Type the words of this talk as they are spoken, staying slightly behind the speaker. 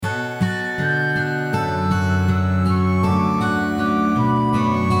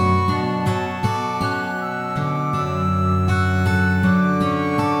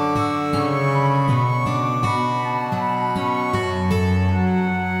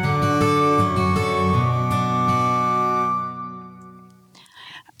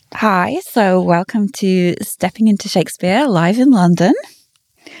Hi, so welcome to Stepping into Shakespeare live in London.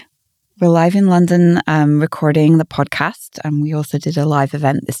 We're live in London recording the podcast, and we also did a live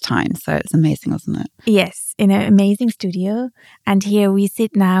event this time, so it's amazing, wasn't it? Yes, in an amazing studio. And here we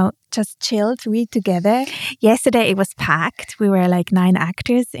sit now, just chilled, read together. Yesterday it was packed. We were like 9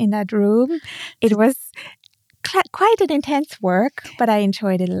 actors in that room. It was quite an intense work, but I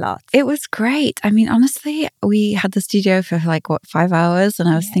enjoyed it a lot. It was great. I mean, honestly, we had the studio for 5 hours, and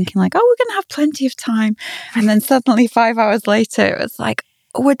I was thinking we're going to have plenty of time. And then suddenly 5 hours later, it was like,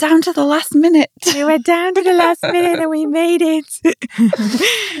 we're down to the last minute. We were down to the last minute and we made it.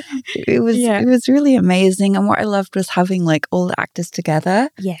 It was really amazing. And what I loved was having all the actors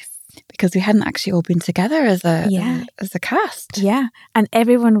together. Yes. Because we hadn't actually all been together as a cast. Yeah. And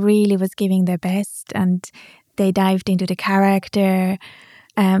everyone really was giving their best, and they dived into the character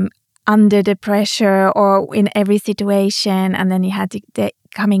under the pressure or in every situation. And then you had to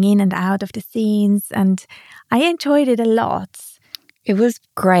coming in and out of the scenes. And I enjoyed it a lot. It was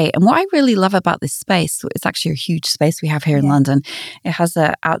great. And what I really love about this space, it's actually a huge space we have here in London. It has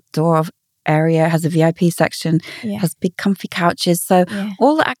an outdoor area, has a VIP section, has big comfy couches. So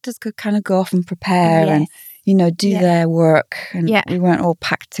all the actors could kind of go off and prepare and, do their work. And we weren't all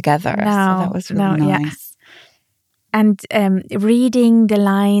packed together. So that was really nice. And reading the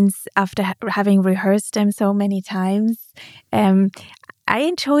lines after having rehearsed them so many times, I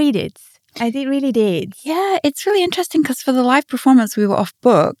enjoyed it. I really did. Yeah, it's really interesting because for the live performance, we were off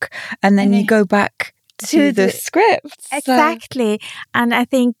book, and then you go back to the script. Exactly. And I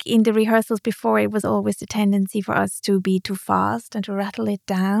think in the rehearsals before, it was always the tendency for us to be too fast and to rattle it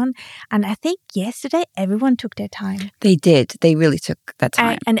down. And I think yesterday, everyone took their time. They did. They really took their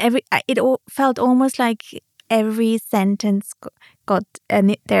time. It felt almost like every sentence got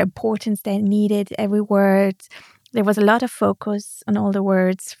their importance they needed, every word. There was a lot of focus on all the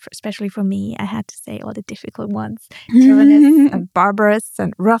words, especially for me. I had to say all the difficult ones. Tyrannous and barbarous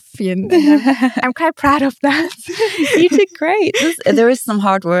and ruffian. I'm quite proud of that. You did great. There is some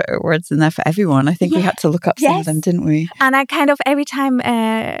hard words in there for everyone. I think we had to look up some of them, didn't we? And I kind of, every time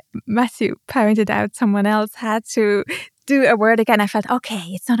Matthew pointed out someone else had to do a word again, I felt, okay,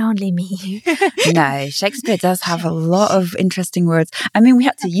 it's not only me. No, Shakespeare does have a lot of interesting words. I mean, we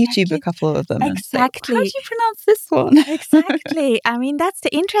had to YouTube a couple of them. Exactly. How do you pronounce this one? Exactly. I mean, that's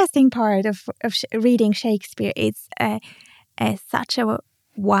the interesting part of reading Shakespeare. It's such a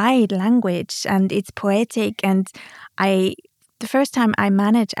wide language, and it's poetic. And the first time I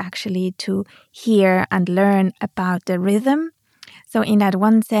managed actually to hear and learn about the rhythm. So in that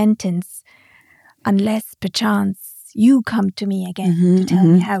one sentence, unless perchance you come to me again to tell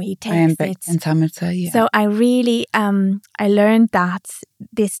me how he takes it. So I really, I learned that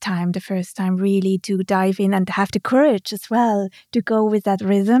this time, the first time, really to dive in and have the courage as well to go with that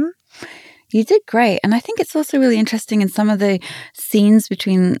rhythm. You did great. And I think it's also really interesting in some of the scenes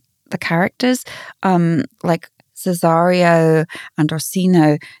between the characters, like Cesario and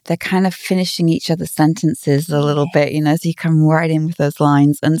Orsino, they're kind of finishing each other's sentences a little bit, so you come right in with those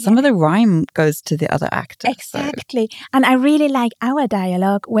lines. And some of the rhyme goes to the other actor. Exactly. So. And I really like our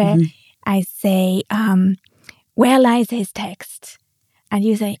dialogue where I say, where lies his text? And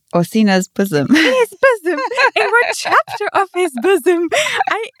you say, Orsino's bosom. In his bosom. In what chapter of his bosom?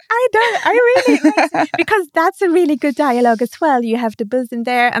 I really like it, because that's a really good dialogue as well. You have the bosom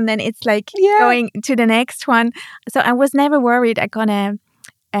there, and then it's like going to the next one. So I was never worried I'm gonna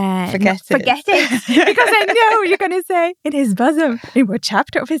forget it because I know you're gonna say in his bosom. In what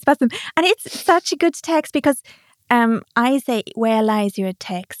chapter of his bosom? And it's such a good text because I say, where lies your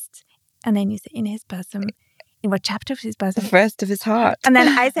text? And then you say, in his bosom. In what chapter of his bosom? The first of his heart. And then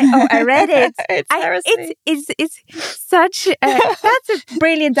I say, oh, I read it. It's such that's a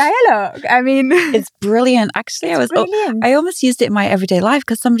brilliant dialogue. I mean, it's brilliant. Actually, I almost used it in my everyday life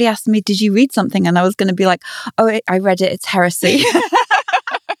because somebody asked me, did you read something? And I was going to be like, oh, I read it. It's heresy.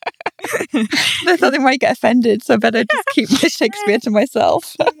 I thought they might get offended, so I better just keep my Shakespeare to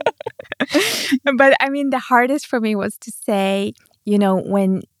myself. But I mean, the hardest for me was to say,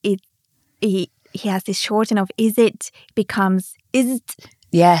 when he has this shorten of is it becomes is it.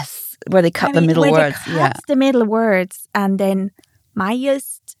 Yes, where they cut the middle words. The middle words, and then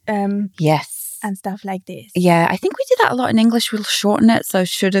mayest. Yes. And stuff like this. Yeah, I think we do that a lot in English. We'll shorten it, so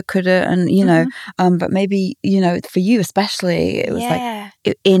shoulda, coulda, and but maybe for you especially, it was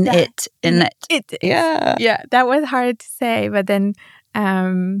like in it. Yeah, that was hard to say, but then.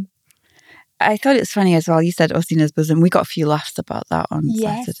 I thought it was funny as well. You said Orsino's bosom. We got a few laughs about that on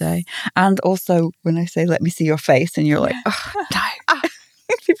Saturday. And also when I say, let me see your face, and you're like, oh, no.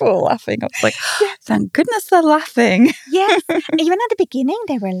 people were laughing. I was like, thank goodness they're laughing. Yes. Even at the beginning,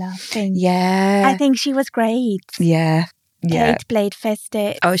 they were laughing. Yeah. I think she was great. Yeah. Kate played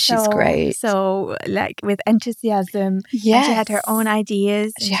Feste. Oh, she's great. So, like, with enthusiasm. Yes. And she had her own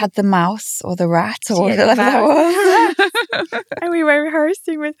ideas. She had the mouse or the rat or whatever that was. And we were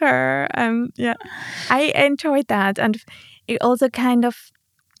rehearsing with her. I enjoyed that. And it also kind of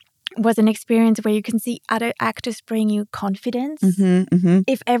was an experience where you can see other actors bring you confidence.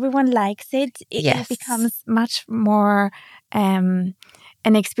 If everyone likes it, it becomes much more an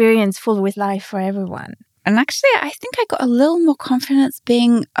experience full with life for everyone. And actually, I think I got a little more confidence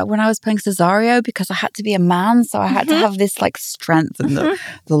being when I was playing Cesario, because I had to be a man. So I had to have this like strength and the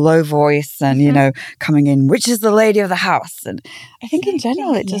low voice and, you know, coming in, which is the lady of the house. And I think in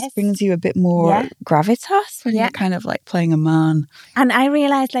general, it just brings you a bit more gravitas when you're kind of like playing a man. And I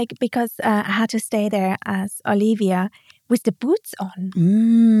realized, like, because I had to stay there as Olivia with the boots on,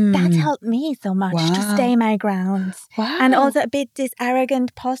 that helped me so much to stay my ground. Wow. And also a bit this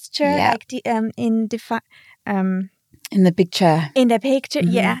arrogant posture, like in the big chair. In the picture,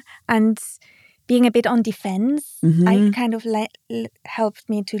 and being a bit on defense. I kind of helped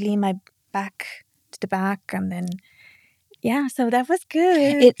me to lean my back to the back, and then so that was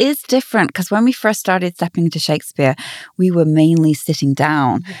good. It is different because when we first started stepping into Shakespeare, we were mainly sitting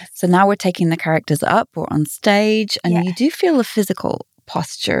down. Yes. So now we're taking the characters up, we're on stage, and you do feel the physical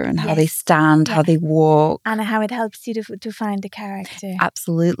posture and how they stand, how they walk. And how it helps you to find the character.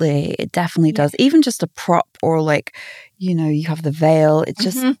 Absolutely. It definitely does. Even just a prop or like, you know, you have the veil, it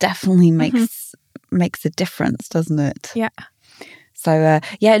just definitely makes a difference, doesn't it? Yeah. So, and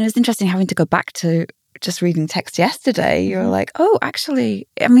it was interesting having to go back to just reading text yesterday. You're like, oh, actually,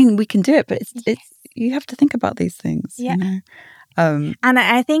 I mean, we can do it, but it's you have to think about these things. Yeah. You know? And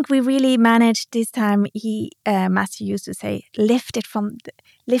I think we really managed this time. Matthew used to say, lift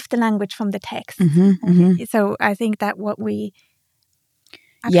the language from the text. So I think that what we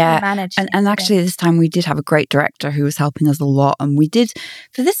managed. And actually this time we did have a great director who was helping us a lot. And we did,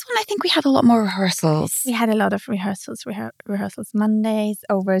 for this one, I think we had a lot more rehearsals. We had a lot of rehearsals Mondays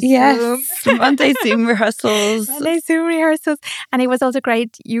over Zoom. Yes, Monday Zoom rehearsals. And it was also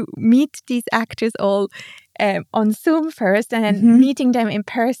great. You meet these actors all on Zoom first and then meeting them in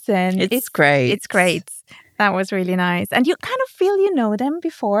person. It's great. It's great. That was really nice. And you kind of feel you know them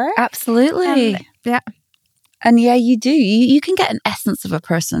before. Absolutely. And you do. You can get an essence of a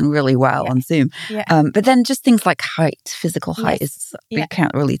person really well on Zoom. Yeah. But then just things like height, physical height, you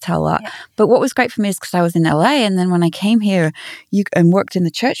can't really tell that. Yeah. But what was great for me is because I was in LA, and then when I came here and worked in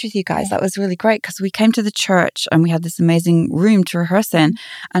the church with you guys, that was really great because we came to the church and we had this amazing room to rehearse in,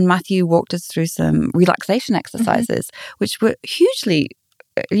 and Matthew walked us through some relaxation exercises, which were hugely,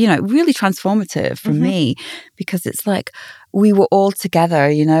 really transformative for me, because it's like we were all together,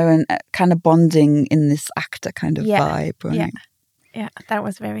 and kind of bonding in this actor kind of vibe, right? Yeah, that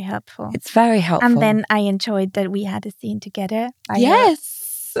was very helpful. It's very helpful. And then I enjoyed that we had a scene together.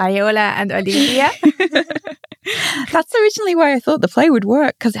 Viola and Olivia. That's originally why I thought the play would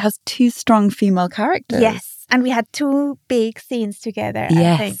work, because it has two strong female characters. Yes, and we had two big scenes together,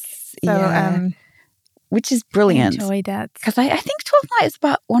 I think. So, which is brilliant. I enjoyed that. Because I think Twelfth Night is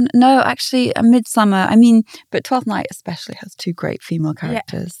about a Midsummer. But Twelfth Night especially has two great female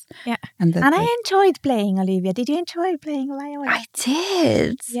characters. Yeah. And I enjoyed playing Olivia. Did you enjoy playing Viola? I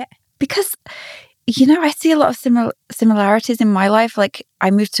did. Yeah. Because, I see a lot of similarities in my life. Like, I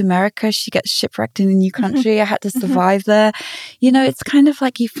moved to America. She gets shipwrecked in a new country. I had to survive there. It's kind of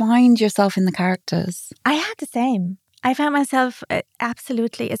like you find yourself in the characters. I had the same. I found myself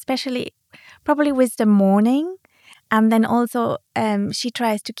absolutely, especially probably with the morning. And then also she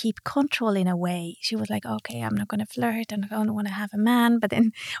tries to keep control in a way. She was like, okay, I'm not going to flirt. I don't want to have a man. But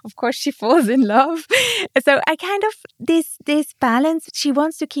then, of course, she falls in love. So I kind of, this balance, she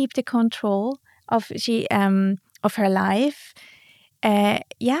wants to keep the control of her life.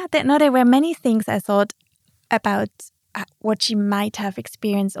 There were many things I thought about what she might have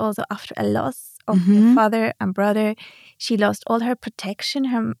experienced also after a loss of her father and brother. She lost all her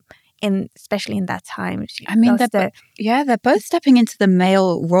protection, especially in that time. They're both stepping into the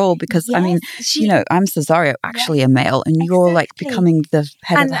male role because, I'm Cesario, actually a male, and you're like becoming the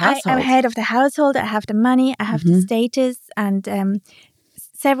head of the household. I'm head of the household. I have the money, I have the status, and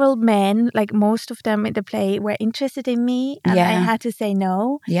several men, like most of them in the play, were interested in me, and I had to say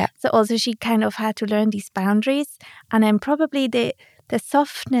no. Yeah. So also she kind of had to learn these boundaries, and then probably the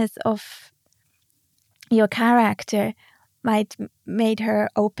softness of your character might made her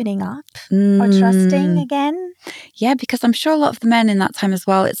opening up or trusting again. Yeah, because I'm sure a lot of the men in that time as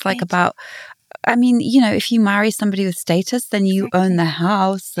well, it's like about I mean, you know, if you marry somebody with status, then you own their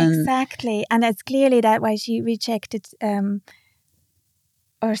house. Exactly. And it's clearly that why she rejected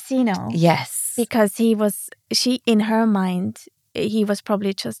Orsino. Yes. Because in her mind, he was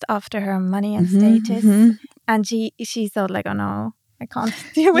probably just after her money and status. And she thought like, oh no, I can't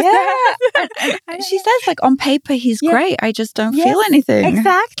deal with that. And she says like, on paper, he's great. I just don't feel anything.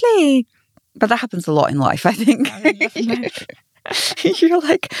 Exactly. But that happens a lot in life, I think. You're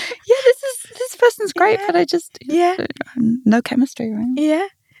like, this person's great, but I just no chemistry, right? Yeah.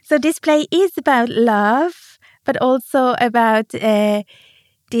 So this play is about love, but also about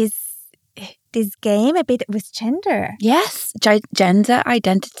this game a bit with gender. Yes, gender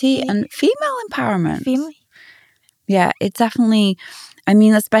identity and female empowerment. Yeah, it's definitely. I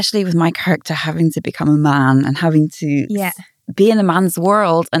mean, especially with my character having to become a man and having to be in a man's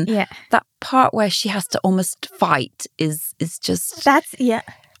world, and that part where she has to almost fight is just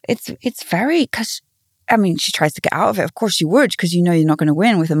it's very, because I mean, she tries to get out of it. Of course she would, because you know you're not going to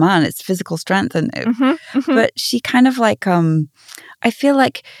win with a man. It's physical strength, and but she kind of like I feel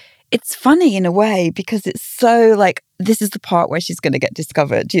like it's funny in a way, because it's so like, this is the part where she's going to get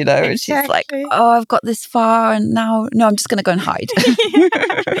discovered, you know, and she's like, oh, I've got this far, and now, no, I'm just going to go and hide.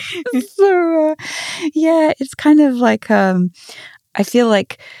 So, it's kind of like, I feel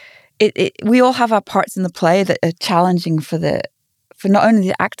like we all have our parts in the play that are challenging for not only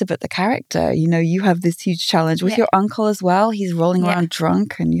the actor, but the character. You know, you have this huge challenge with your uncle as well. He's rolling around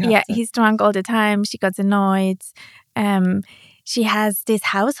drunk, and he's drunk all the time. She got annoyed. She has this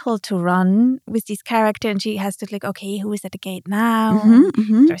household to run with this character, and she has to like, okay, who is at the gate now?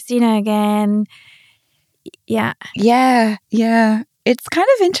 Orsino again. Yeah. It's kind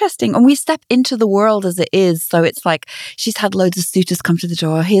of interesting. And we step into the world as it is. So it's like, she's had loads of suitors come to the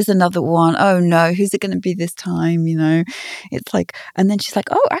door. Here's another one. Oh no, who's it going to be this time? You know, it's like, and then she's like,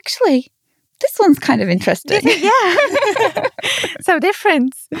 oh, actually, this one's kind of interesting. Yeah. So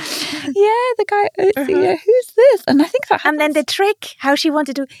different. Yeah, the guy, who's this? And I think that happens. And then the trick, how she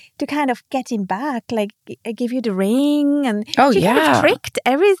wanted to kind of get him back, like give you the ring. And she kind of tricked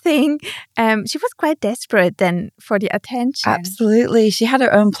everything. She was quite desperate then for the attention. Absolutely. She had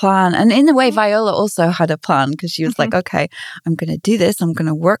her own plan. And in a way, Viola also had a plan, because she was like, okay, I'm going to do this. I'm going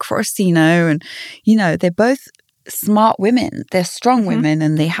to work for Orsino. And, you know, they're both smart women. They're strong women,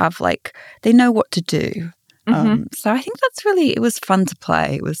 and they have they know what to do. So I think it was fun to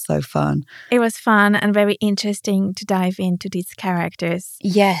play. It was so fun. It was fun and very interesting to dive into these characters.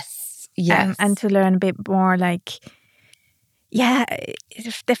 Yes. And to learn a bit more the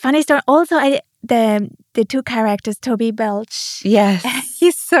funny story. Also, the two characters, Toby Belch. Yes.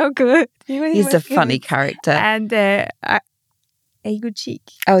 He's so good. He's a funny character. And Aguchik.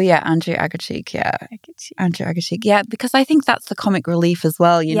 Oh yeah, Andrew Aguchik, Andrew Aguchik, because I think that's the comic relief as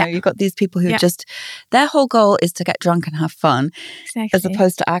well. You know, you've got these people who just, their whole goal is to get drunk and have fun, as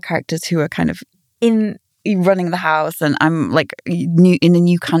opposed to our characters who are kind of in running the house, and I'm like new in a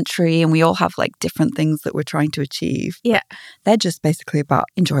new country, and we all have like different things that we're trying to achieve. Yeah, they're just basically about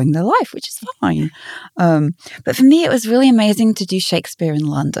enjoying their life, which is fine. But for me, it was really amazing to do Shakespeare in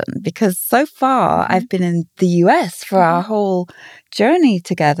London, because so far I've been in the US for our whole journey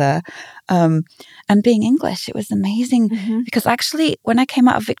together. And being English, it was amazing because actually when I came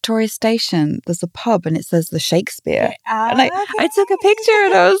out of Victoria Station, there's a pub and it says the Shakespeare. And I took a picture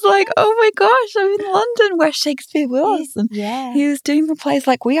and I was like, oh my gosh, I'm in London where Shakespeare was. And he was doing the plays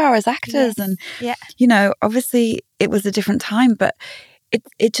like we are as actors. And, you know, obviously it was a different time, but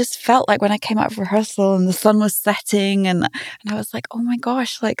it just felt like when I came out of rehearsal and the sun was setting and I was like, oh my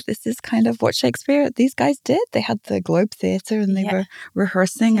gosh, like this is kind of what these guys did. They had the Globe Theatre and they were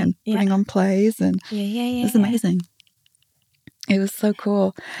rehearsing and putting on plays and it was amazing. It was so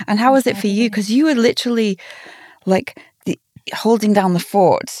cool. And how was it for you? Because you were literally like holding down the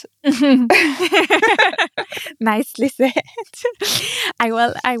fort. Nicely said.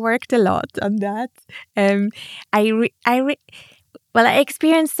 I worked a lot on that. I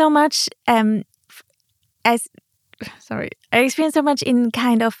experienced so much. I experienced so much in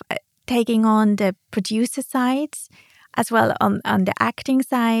kind of taking on the producer side, as well on the acting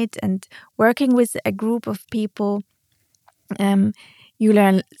side, and working with a group of people. You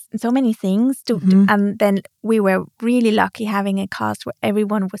learn so many things, and then we were really lucky having a cast where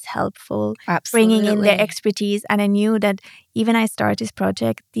everyone was helpful, bringing in their expertise. And I knew that even I started this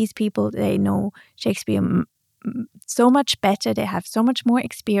project, these people, they know Shakespeare so much better, they have so much more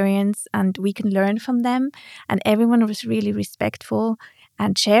experience, and we can learn from them. And everyone was really respectful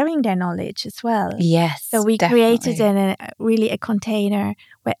and sharing their knowledge as well. Yes, so we created really a container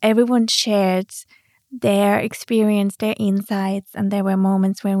where everyone shared their experience, their insights. And there were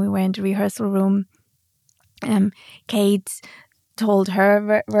moments when we were in the rehearsal room. Kate told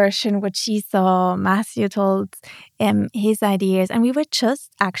her version, what she saw. Matthew told his ideas. And we were just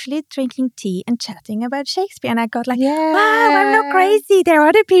actually drinking tea and chatting about Shakespeare. And I got like, wow, I'm not crazy. There are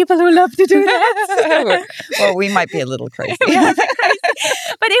other people who love to do that. Well, we might be a little crazy.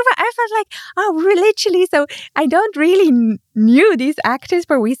 But I felt like, we're literally, so I don't really knew these actors,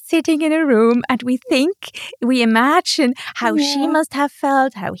 but we're sitting in a room and we imagine how she must have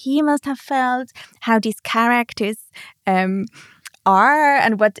felt, how he must have felt, how these characters are,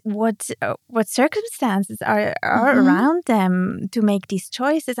 and what circumstances are around them to make these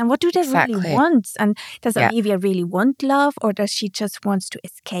choices, and what do they really want, and does Olivia really want love, or does she just wants to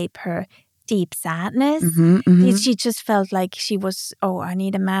escape her deep sadness? Did she just felt like she was, I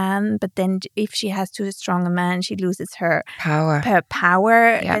need a man, but then if she has too strong a man, she loses her power.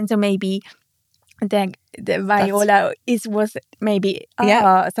 And so maybe the Viola was maybe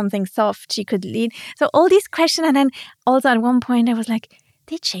something soft she could lead. So all these questions, and then also at one point I was like,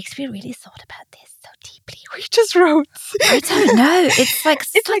 did Shakespeare really thought about this so deeply? We just wrote. I don't know. It's like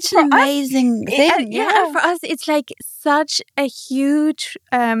such an amazing thing. And for us, it's like such a huge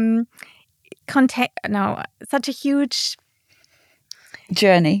such a huge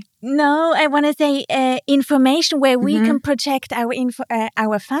journey. No, I want to say information where we can project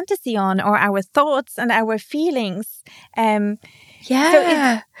our fantasy on, or our thoughts and our feelings. So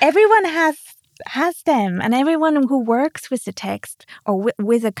everyone has them, and everyone who works with the text or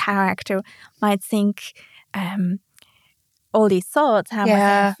with a character might think all these thoughts. How must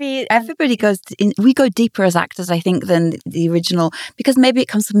I feel? Everybody we go deeper as actors, I think, than the original, because maybe it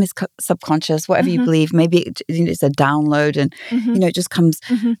comes from his subconscious, whatever you believe. Maybe it's a download, and it just comes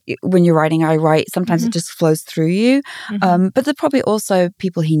when you're writing. I write. Sometimes it just flows through you. But there are probably also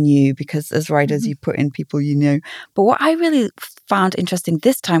people he knew, because as writers, you put in people you know. But what I really found interesting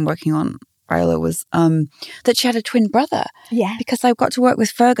this time working on Viola was that she had a twin brother. Yeah. Because I got to work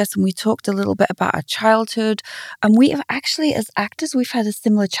with Fergus, and we talked a little bit about our childhood. And we have actually, as actors, we've had a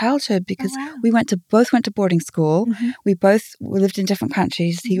similar childhood, because we both went to boarding school. We lived in different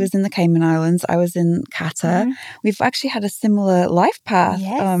countries. He was in the Cayman Islands. I was in Qatar. We've actually had a similar life path.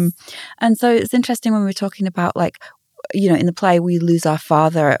 Yes. And so it's interesting when we're talking about, like, in the play, we lose our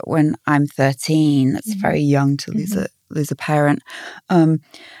father when I'm 13. That's very young to lose a parent.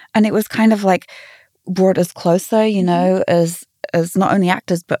 And it was kind of like brought us closer, as not only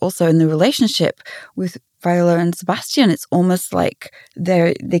actors, but also in the relationship with Viola and Sebastian. It's almost like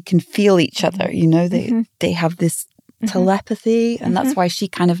they can feel each other, they have this telepathy, and that's why she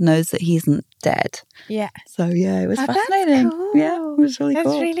kind of knows that he isn't dead. Yeah. So it was fascinating. That's cool. Yeah, it was really cool.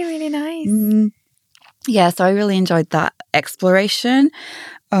 That's really, really nice. Yeah, so I really enjoyed that exploration,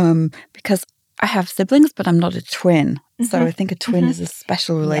 because I have siblings, but I'm not a twin. So I think a twin is a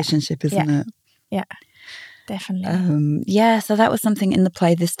special relationship, isn't it? Yeah, definitely. So that was something in the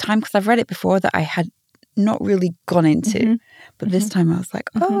play this time, because I've read it before that I had not really gone into. But this time I was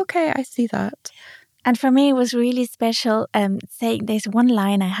like, okay, I see that. And for me, it was really special saying, there's one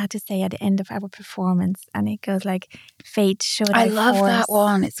line I had to say at the end of our performance, and it goes like, fate showed thy force. I love that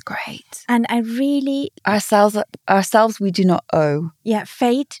one. It's great. And I really... Ourselves we do not owe. Yeah,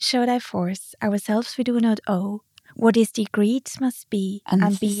 fate showed thy force. Ourselves we do not owe. What is decreed must be,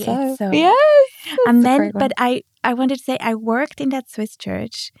 and be it so. Yes. And then, but I wanted to say, I worked in that Swiss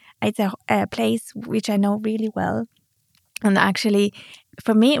church. It's a place which I know really well. And actually,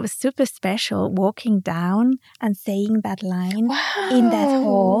 for me, it was super special walking down and saying that line in that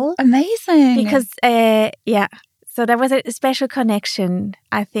hall. Amazing. Because, so there was a special connection,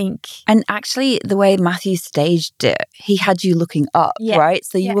 I think. And actually, the way Matthew staged it, he had you looking up, right?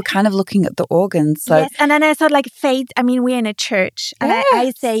 So you were kind of looking at the organs. So. Yes, and then I thought, like, fate, I mean, we're in a church. And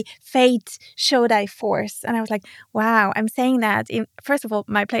I say, fate, show thy force. And I was like, wow, I'm saying that in, first of all,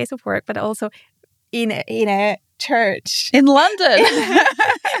 my place of work, but also in a church in London.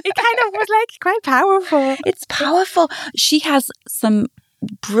 It kind of was like quite powerful. It's powerful. She has some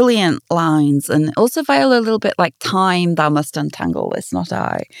brilliant lines, and also Viola a little bit like, time thou must untangle this, not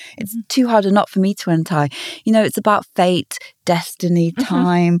I. It's too hard a knot for me to untie. It's about fate, destiny,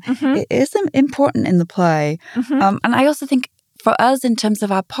 time. It is important in the play. And I also think for us in terms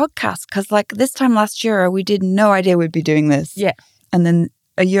of our podcast, because like this time last year we did no idea we'd be doing this. Yeah. And then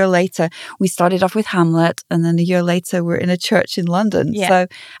a year later, we started off with Hamlet, and then a year later, we're in a church in London. Yeah. So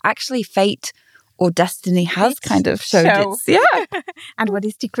actually, fate or destiny has kind of showed its, and what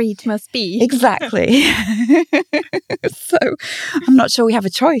its decree must be. Exactly. So I'm not sure we have a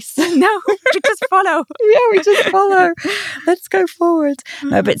choice. No, we just follow. We just follow. Let's go forward.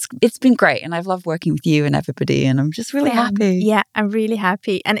 No, but it's been great, and I've loved working with you and everybody, and I'm just really happy. Yeah, I'm really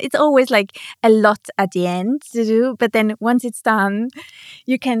happy. And it's always like a lot at the end to do, but then once it's done,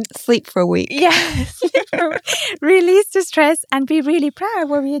 you can sleep for a week. Yeah, release the stress and be really proud of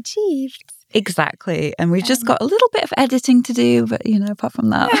what we achieved. Exactly. And we've just got a little bit of editing to do, but, apart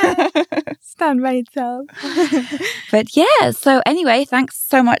from that. It's done by itself. But so anyway, thanks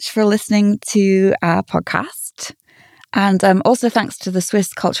so much for listening to our podcast. And also thanks to the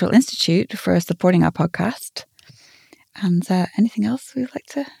Swiss Cultural Institute for supporting our podcast. And anything else we'd like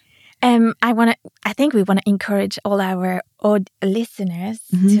to... I think we want to encourage all our listeners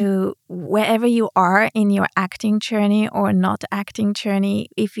to, wherever you are in your acting journey or not acting journey,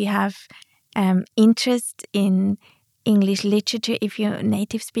 if you have interest in English literature, if you're a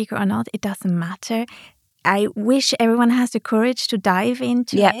native speaker or not, it doesn't matter. I wish everyone has the courage to dive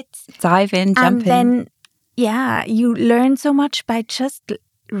into it. Dive in, jump in. And then, you learn so much by just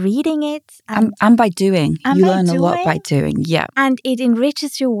reading it. And by doing. You learn a lot by doing, And it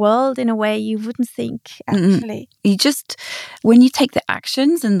enriches your world in a way you wouldn't think, actually. You just, when you take the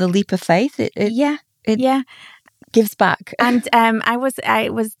actions and the leap of faith, it gives back. And I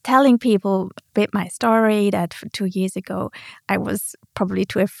was telling people a bit my story that 2 years ago I was probably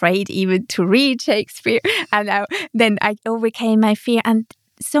too afraid even to read Shakespeare, and then I overcame my fear. And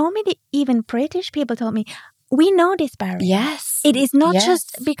so many even British people told me, we know this barrier. Yes. It is not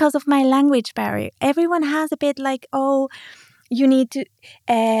just because of my language barrier. Everyone has a bit like, you need to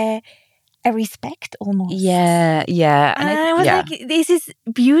a respect almost. Yeah. And I was like, this is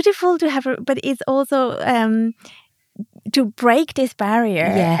beautiful to have, but it's also to break this barrier.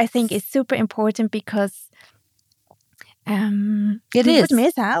 Yes. I think is super important, because it we is. would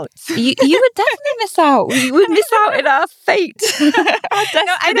miss out. You would definitely miss out. We would miss out in our fate. Our destiny.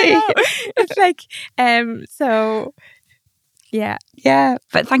 No, I don't know. It's like, so, yeah. Yeah,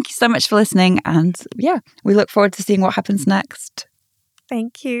 but thank you so much for listening. And we look forward to seeing what happens next.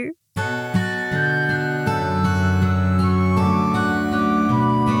 Thank you.